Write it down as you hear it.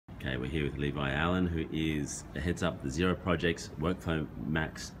Okay, we're here with Levi Allan, who heads up the Xero Projects, Workflow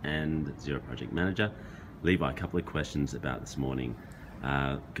Max and Xero Project Manager. Levi, a couple of questions about this morning.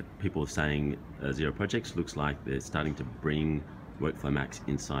 People are saying Xero Projects looks like they're starting to bring Workflow Max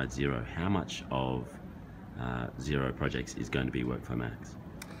inside Xero. How much of Xero Projects is going to be Workflow Max?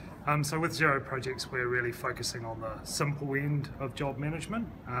 So with Xero Projects, we're really focusing on the simple end of job management.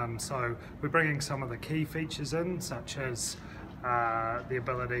 So we're bringing some of the key features in, such as the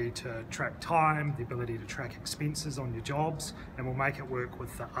ability to track time, the ability to track expenses on your jobs, and we'll make it work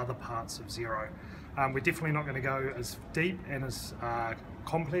with the other parts of Xero. We're definitely not going to go as deep and as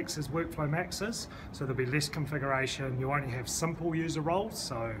complex as Workflow Max is, so there'll be less configuration. You only have simple user roles,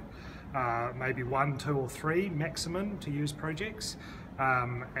 so maybe 1, 2 or 3 maximum to use projects.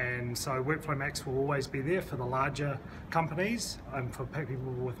 And so Workflow Max will always be there for the larger companies and for people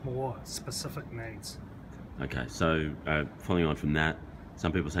with more specific needs. Okay, so following on from that,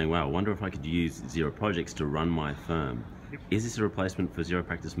 some people are saying, wow, I wonder if I could use Xero Projects to run my firm. Yep. Is this a replacement for Xero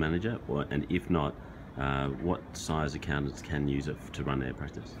Practice Manager? And if not, what size accountants can use it to run their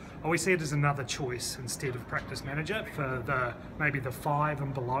practice? We see it as another choice instead of Practice Manager for maybe the 5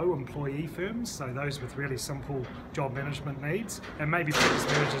 and below employee firms, so those with really simple job management needs, and maybe Practice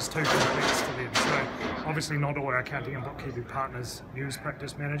Manager is too complex to them. So obviously not all our accounting and bookkeeping partners use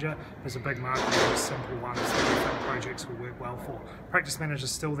Practice Manager. There's a big market of simple ones that we think projects will work well for. Practice Manager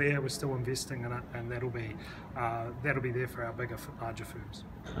is still there, we're still investing in it, and that'll be there for our bigger, larger firms.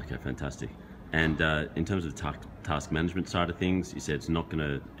 Okay, fantastic. And in terms of the task management side of things, you said it's not going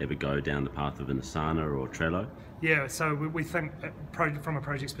to ever go down the path of an Asana or Trello? Yeah, so we think from a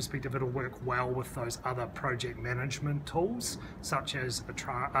project's perspective it'll work well with those other project management tools such as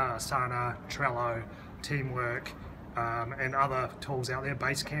Asana, Trello, Teamwork, and other tools out there,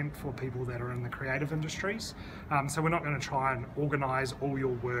 Basecamp for people that are in the creative industries. So we're not going to try and organise all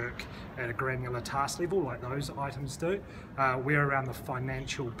your work at a granular task level like those items do. We're around the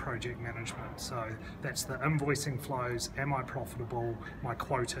financial project management, so that's the invoicing flows, am I profitable, my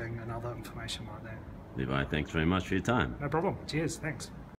quoting and other information like that. Levi, thanks very much for your time. No problem, cheers, thanks.